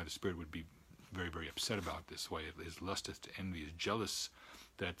understand why the Spirit would be very, very upset about this, why it is lusteth to envy, is jealous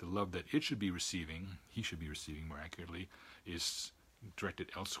that the love that it should be receiving, he should be receiving more accurately, is directed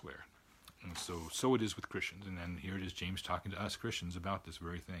elsewhere. And so it is with Christians. And then here it is, James talking to us Christians about this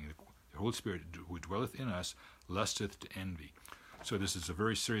very thing. The Holy Spirit who dwelleth in us lusteth to envy. So this is a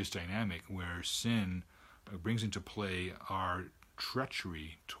very serious dynamic where sin brings into play our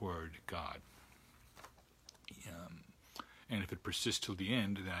treachery toward God. And if it persists till the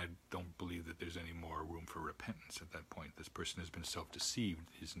end, then I don't believe that there's any more room for repentance at that point. This person has been self-deceived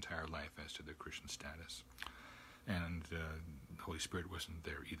his entire life as to their Christian status. And the Holy Spirit wasn't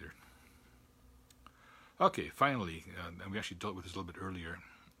there either. Okay, finally, and we actually dealt with this a little bit earlier,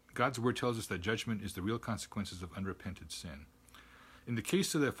 God's Word tells us that judgment is the real consequences of unrepented sin. In the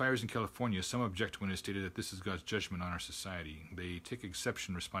case of the fires in California, some object when it is stated that this is God's judgment on our society. They take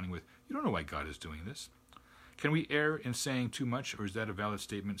exception, responding with, you don't know why God is doing this. Can we err in saying too much, or is that a valid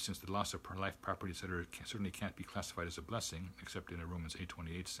statement, since the loss of life, property, etc. certainly can't be classified as a blessing, except in a Romans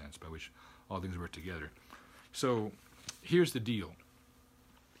 8:28 sense, by which all things work together? So here's the deal.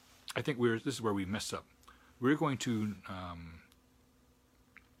 I think this is where we mess up. We're going to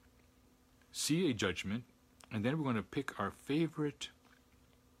see a judgment, and then we're going to pick our favorite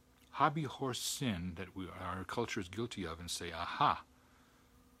hobby horse sin that our culture is guilty of and say, aha,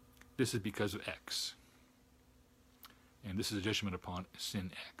 this is because of X. And this is a judgment upon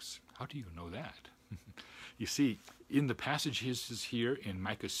sin X. How do you know that? You see, in the passages here in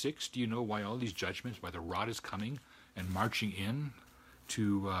Micah 6, do you know why all these judgments, why the rod is coming and marching in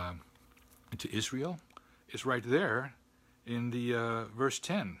to Israel? It's right there in the verse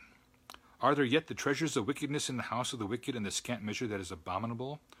 10. Are there yet the treasures of wickedness in the house of the wicked, and the scant measure that is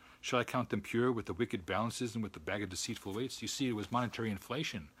abominable? Shall I count them pure with the wicked balances and with the bag of deceitful weights? You see, it was monetary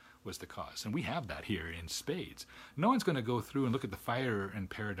inflation was the cause. And we have that here in spades. No one's going to go through and look at the fire in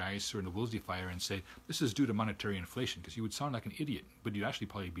Paradise or in the Woolsey fire and say, this is due to monetary inflation, because you would sound like an idiot, but you'd actually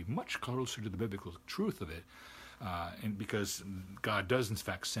probably be much closer to the biblical truth of it. And because God does in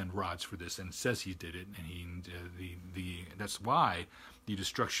fact send rods for this and says he did it, and that's why the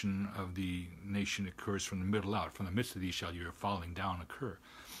destruction of the nation occurs from the middle out. From the midst of these shall your falling down occur.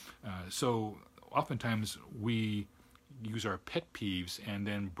 So oftentimes we use our pet peeves and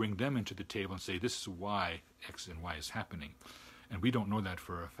then bring them into the table and say, this is why X and Y is happening. And we don't know that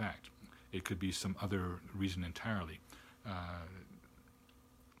for a fact. It could be some other reason entirely.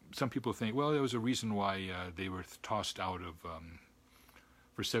 Some people think, well, there was a reason why they were tossed out of,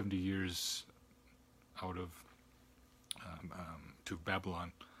 for 70 years, out of, to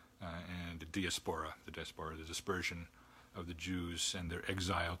Babylon, and the diaspora, the dispersion of the Jews and their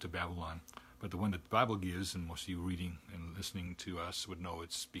exile to Babylon. But the one that the Bible gives, and most of you reading and listening to us would know,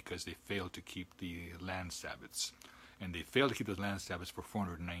 it's because they failed to keep the land Sabbaths. And they failed to keep those land Sabbaths for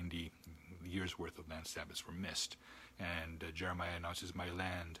 490 years' worth of land Sabbaths were missed. And Jeremiah announces, my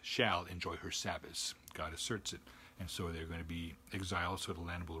land shall enjoy her Sabbaths. God asserts it. And so they're going to be exiled, so the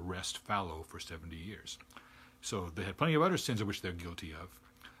land will rest fallow for 70 years. So they had plenty of other sins of which they're guilty of.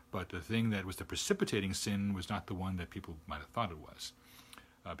 But the thing that was the precipitating sin was not the one that people might have thought it was.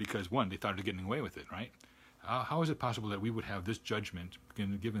 Because, one, they thought they were getting away with it, right? How is it possible that we would have this judgment,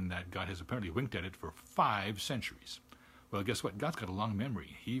 given that God has apparently winked at it for 5 centuries? Well, guess what? God's got a long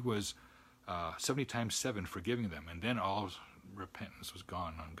memory. He was 70 times 7 forgiving them, and then all repentance was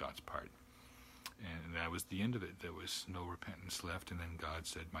gone on God's part. And that was the end of it. There was no repentance left, and then God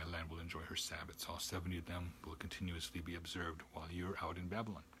said, my land will enjoy her Sabbaths. All 70 of them will continuously be observed while you're out in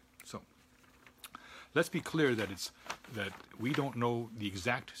Babylon. So let's be clear that we don't know the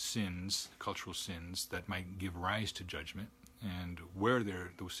exact sins, cultural sins, that might give rise to judgment and where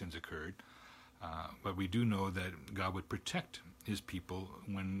those sins occurred. But we do know that God would protect his people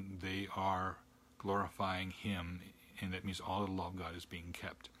when they are glorifying him, and that means all the law of God is being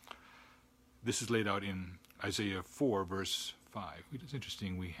kept. This is laid out in Isaiah 4, verse 5. It's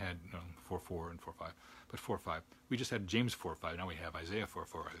interesting, we had 4:4 and 4:5, but 4:5. We just had James 4:5, now we have Isaiah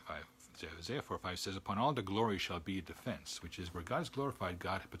 4:5. Isaiah 4:5 says, upon all the glory shall be a defense, which is where God is glorified,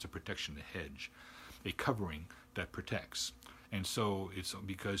 God puts a protection, a hedge, a covering that protects. And so it's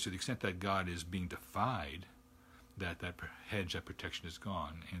because to the extent that God is being defied, that hedge, that protection is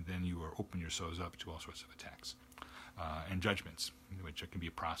gone, and then you are open yourselves up to all sorts of attacks and judgments, which can be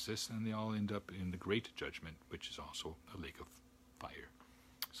a process, and they all end up in the great judgment, which is also a lake of fire.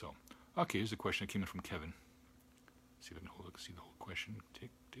 So, okay, here's a question that came in from Kevin. See if I can see the whole question. Tick,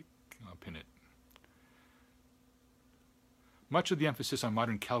 tick. I'll pin it. Much of the emphasis on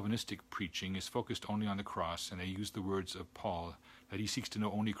modern Calvinistic preaching is focused only on the cross, and they use the words of Paul that he seeks to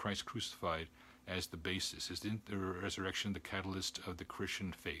know only Christ crucified as the basis. Is the resurrection the catalyst of the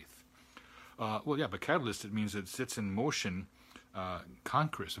Christian faith? Well, yeah, but catalyst, it means it sets in motion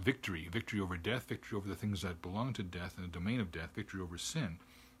conquest, victory over death, victory over the things that belong to death and the domain of death, victory over sin.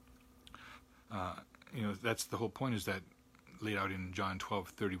 That's the whole point, is that laid out in John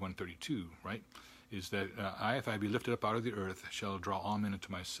 12:31-32, right? Is that I, if I be lifted up out of the earth, shall draw all men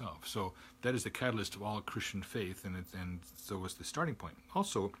unto myself. So that is the catalyst of all Christian faith, and so was the starting point.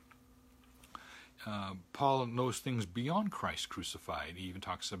 Also, Paul knows things beyond Christ crucified. He even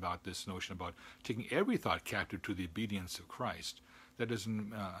talks about this notion about taking every thought captive to the obedience of Christ. That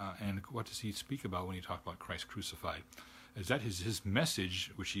doesn't, and what does he speak about when he talks about Christ crucified? Is that his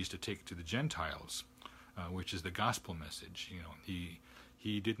message, which he used to take to the Gentiles, which is the gospel message.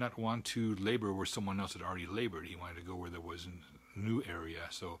 He did not want to labor where someone else had already labored. He wanted to go where there was a new area.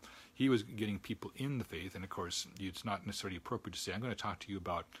 So he was getting people in the faith, and of course, it's not necessarily appropriate to say, I'm going to talk to you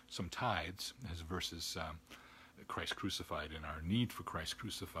about some tithes as versus Christ crucified and our need for Christ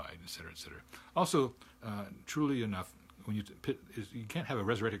crucified, etc., etc. Also, truly enough, when you can't have a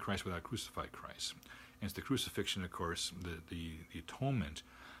resurrected Christ without a crucified Christ. And it's the crucifixion, of course, the atonement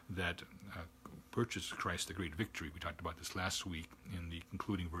that purchased Christ the great victory. We talked about this last week in the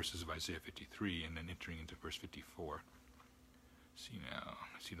concluding verses of Isaiah 53 and then entering into verse 54. See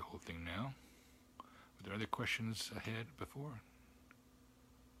the whole thing now. Were there other questions ahead before?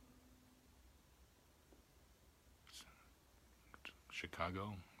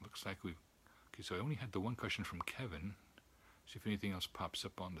 Chicago. Looks like we've... Okay, so I only had the one question from Kevin. See if anything else pops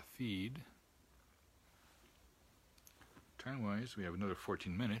up on the feed. Time-wise, we have another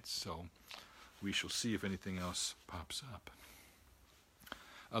 14 minutes, so we shall see if anything else pops up.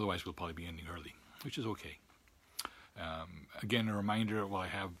 Otherwise, we'll probably be ending early, which is okay. Again, a reminder, while I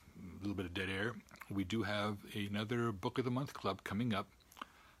have a little bit of dead air, we do have another Book of the Month Club coming up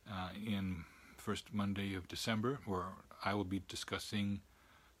in first Monday of December, where I will be discussing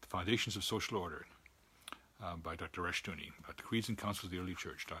The Foundations of Social Order by Dr. Rushdoony, about the creeds and councils of the early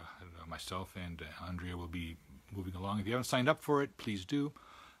church. Myself and Andrea will be moving along. If you haven't signed up for it, please do.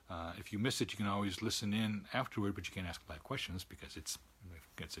 If you miss it, you can always listen in afterward, but you can't ask live questions because it's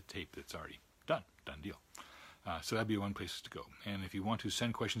a tape that's already done deal. So that'd be one place to go. And if you want to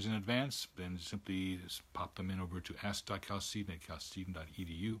send questions in advance, then simply pop them in over to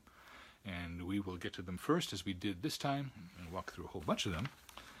ask.calcedon@calcedon.edu, and we will get to them first, as we did this time, and walk through a whole bunch of them,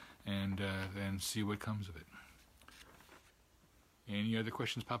 and then see what comes of it. Any other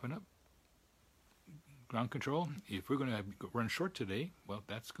questions popping up? Ground control, if we're going to run short today, well,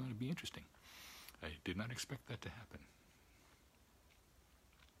 that's going to be interesting. I did not expect that to happen.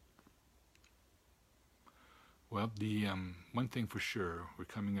 Well, the one thing for sure, we're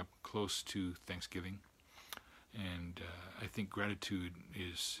coming up close to Thanksgiving, and I think gratitude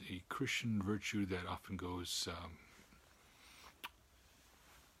is a Christian virtue that often goes,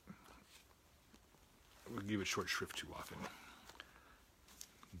 we'll give it short shrift too often.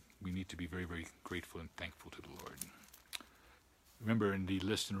 We need to be very, very grateful and thankful to the Lord. Remember, in the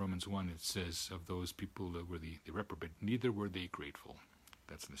list in Romans 1, it says of those people that were the reprobate, neither were they grateful.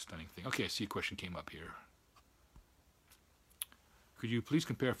 That's a stunning thing. Okay, I see a question came up here. Could you please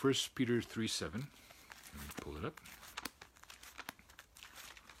compare 1 Peter 3:7? Let me pull it up.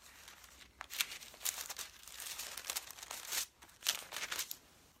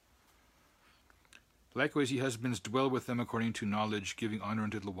 Likewise, ye husbands, dwell with them according to knowledge, giving honor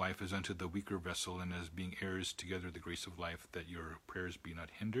unto the wife as unto the weaker vessel, and as being heirs together of the grace of life, that your prayers be not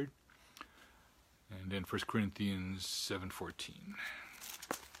hindered. And then 1 Corinthians 7:14.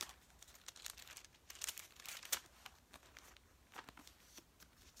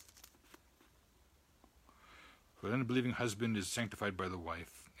 For the unbelieving husband is sanctified by the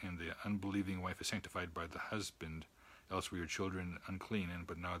wife, and the unbelieving wife is sanctified by the husband. Else were your children unclean,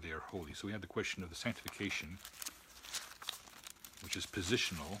 but now they are holy. So we have the question of the sanctification, which is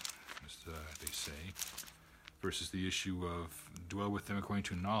positional, as they say, versus the issue of dwell with them according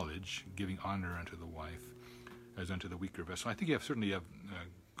to knowledge, giving honor unto the wife as unto the weaker vessel. I think you certainly have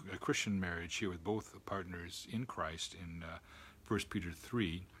a Christian marriage here with both partners in Christ in 1 Peter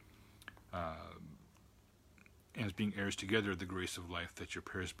 3, as being heirs together of the grace of life, that your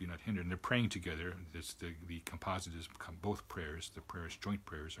prayers be not hindered. And they're praying together. This, the composite is both prayers. The prayers, joint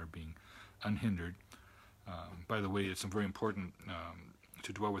prayers, are being unhindered. By the way, it's very important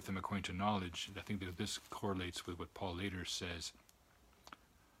to dwell with them according to knowledge. I think that this correlates with what Paul later says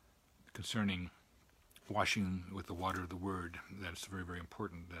concerning washing with the water of the word. That it's very, very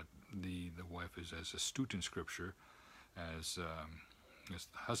important that the wife is as astute in Scripture as the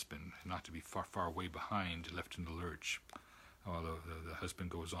husband, not to be far, far away behind, left in the lurch, while the husband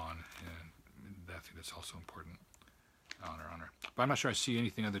goes on. And I think that's also important. Honor. But I'm not sure I see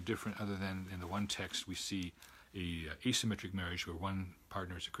anything different other than in the one text we see a asymmetric marriage where one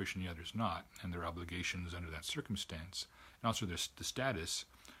partner is a Christian, the other is not, and their obligations under that circumstance, and also the status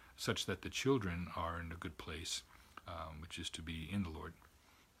such that the children are in a good place, which is to be in the Lord.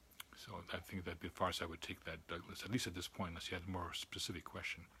 So I think that as far as I would take that, Douglas, at least at this point, unless you had a more specific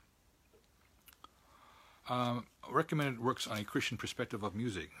question. Recommended works on a Christian perspective of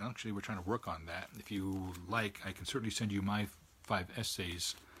music. Actually, we're trying to work on that. If you like, I can certainly send you my 5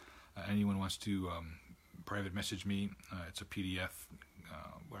 essays. Anyone wants to private message me. It's a PDF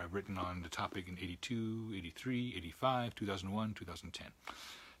where I've written on the topic in 82, 83, 85, 2001, 2010.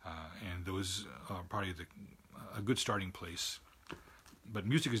 And those are probably a good starting place. But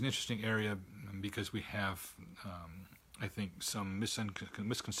music is an interesting area because we have, I think, some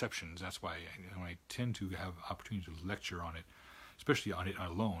misconceptions. That's why I tend to have opportunity to lecture on it, especially on it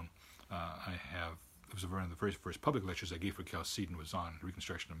alone. It was one of the very first public lectures I gave for Chalcedon was on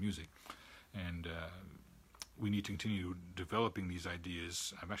reconstruction of music. And we need to continue developing these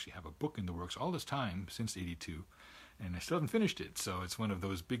ideas. I actually have a book in the works all this time, since 82, and I still haven't finished it. So it's one of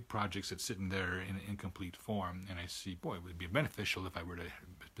those big projects that's sitting there in incomplete form, and I see, boy, it would be beneficial if I were to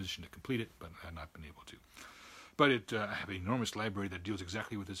be positioned to complete it, but I've not been able to. But I have an enormous library that deals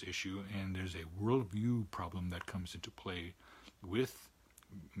exactly with this issue, and there's a worldview problem that comes into play with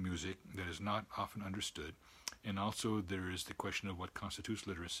music that is not often understood. And also there is the question of what constitutes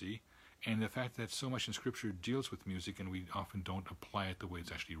literacy, and the fact that so much in Scripture deals with music and we often don't apply it the way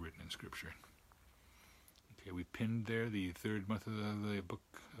it's actually written in Scripture. Okay, we pinned there the third month of the Book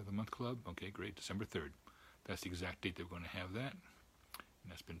of the Month Club. Okay, great, December 3rd. That's the exact date that we're going to have that. And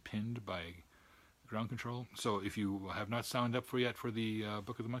that's been pinned by Ground Control. So if you have not signed up yet for the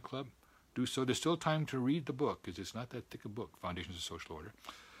Book of the Month Club, do so. There's still time to read the book because it's not that thick a book, Foundations of Social Order.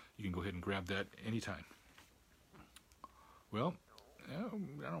 You can go ahead and grab that anytime. Well,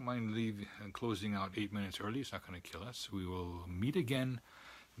 I don't mind closing out 8 minutes early. It's not going to kill us. We will meet again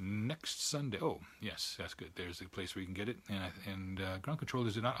next Sunday. Oh, yes, that's good. There's a place where you can get it. And Ground Control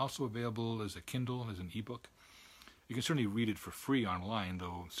is not also available as a Kindle, as an ebook. You can certainly read it for free online,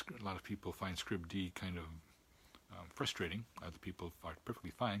 though a lot of people find ScribD kind of frustrating. Other people are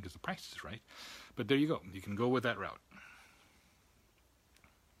perfectly fine because the price is right. But there you go. You can go with that route.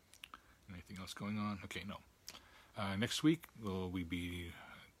 Anything else going on? Okay, no. Next week, will we be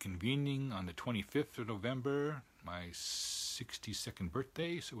convening on the 25th of November, my 62nd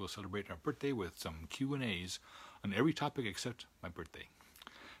birthday. So we'll celebrate our birthday with some Q&As on every topic except my birthday.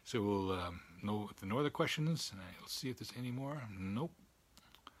 So we'll know if there are no other questions. I'll see if there's any more. Nope.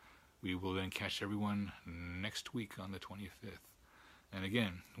 We will then catch everyone next week on the 25th. And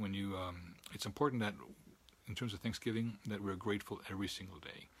again, when you, it's important that in terms of Thanksgiving, that we're grateful every single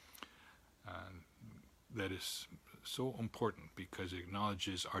day. That is so important because it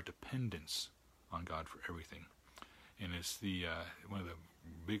acknowledges our dependence on God for everything. And it's the one of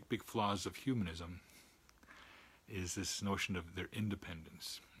the big flaws of humanism is this notion of their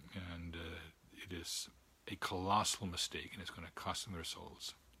independence. And it is a colossal mistake, and it's going to cost them their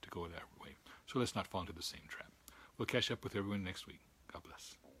souls to go that way. So let's not fall into the same trap. We'll catch up with everyone next week. God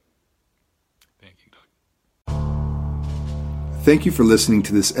bless. Thank you, Doug. Thank you for listening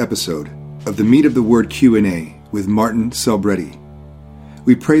to this episode of the Meat of the Word Q&A with Martin Celebretti.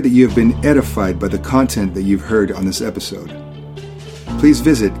 We pray that you have been edified by the content that you've heard on this episode. Please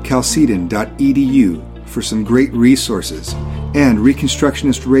visit chalcedon.edu for some great resources and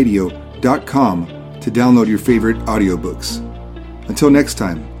reconstructionistradio.com to download your favorite audiobooks. Until next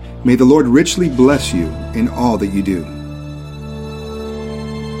time, may the Lord richly bless you in all that you do.